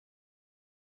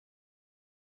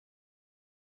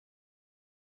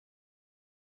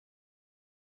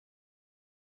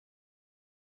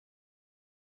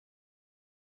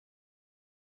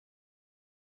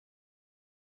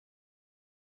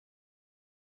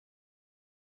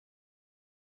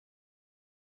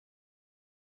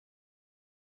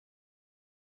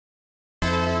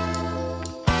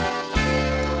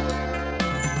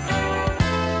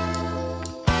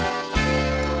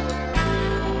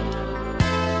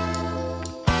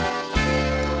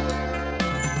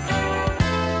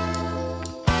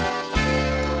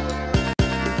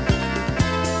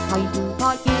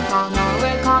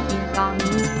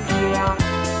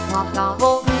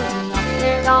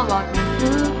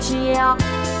시야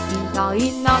네가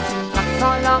있나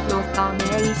생각살아 너가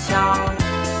내리샤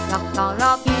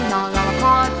낙사라 비나라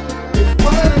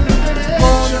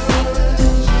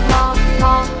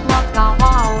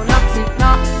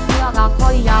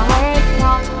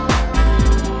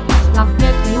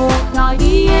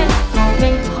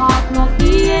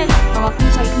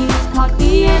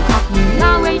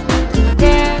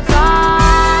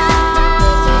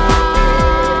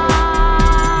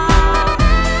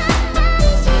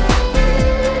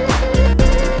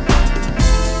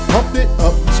Pump it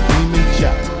up, scream and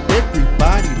shout.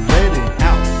 Everybody let it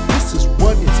out. This is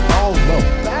what it's all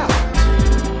about.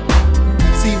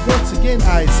 See, once again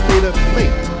I stayed up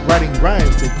late, writing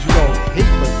rhymes that you don't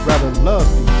hate but rather love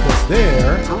because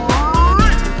they're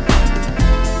great.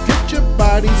 Get your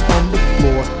bodies on the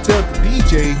floor. Tell the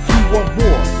DJ you want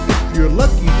more. If you're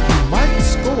lucky, you might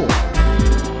score.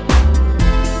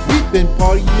 We've been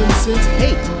partying since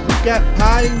 8. We got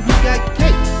pie and we got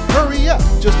cake. Hurry up,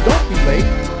 just don't be late.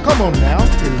 Come on now,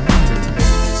 Illuminate.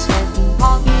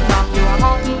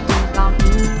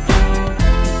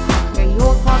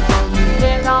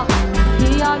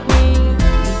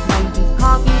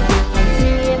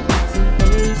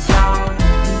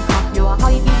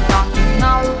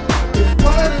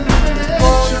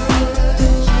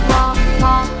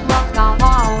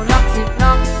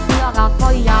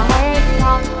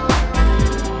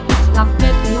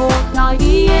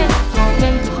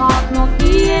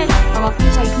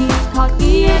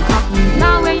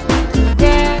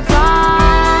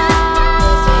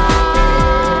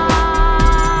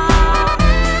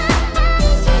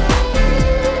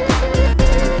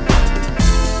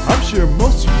 I'm sure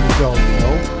most of you don't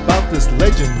know about this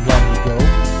legend long ago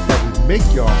that would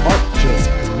make your heart just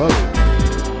glow.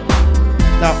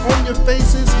 Now on your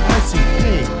faces I see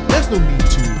pain. There's no need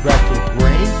to rack your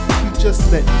brain. You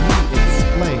just let me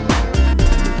explain.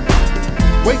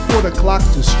 Wait for the clock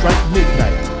to strike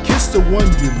midnight. Kiss the one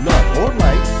you love or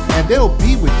like, and they'll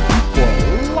be with you for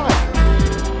life.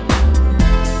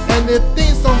 And if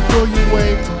things don't go your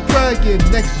way, try again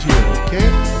next year, okay?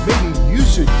 Maybe you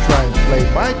should try and play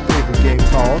my favorite game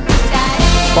called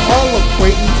For All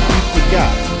Acquaintance We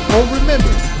Forgot. Oh,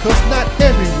 remember, cause not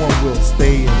everyone will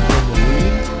stay in memory.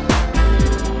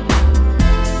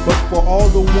 But for all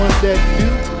the ones that do,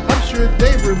 I'm sure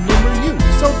they remember you.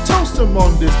 So toast them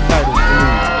on this night of blue.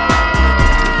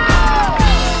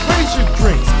 Raise your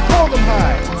drinks, hold them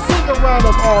high, sing a round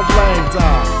of Auld Lang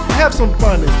Syne. Have some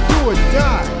fun, it's do or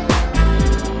die.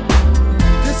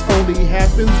 This only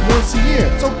happens once a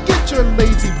year, so get your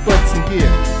lazy butts in gear.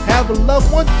 Have a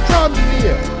loved one, draw them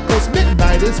near, cause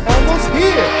midnight is almost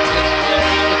here.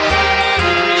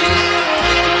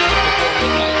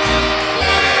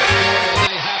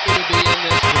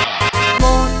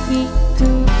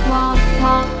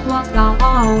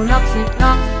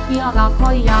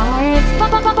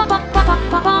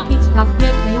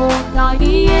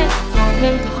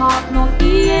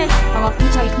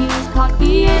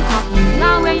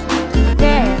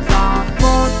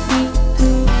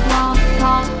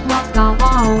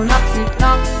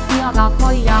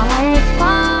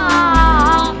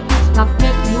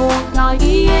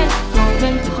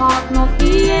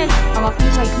 Our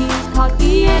future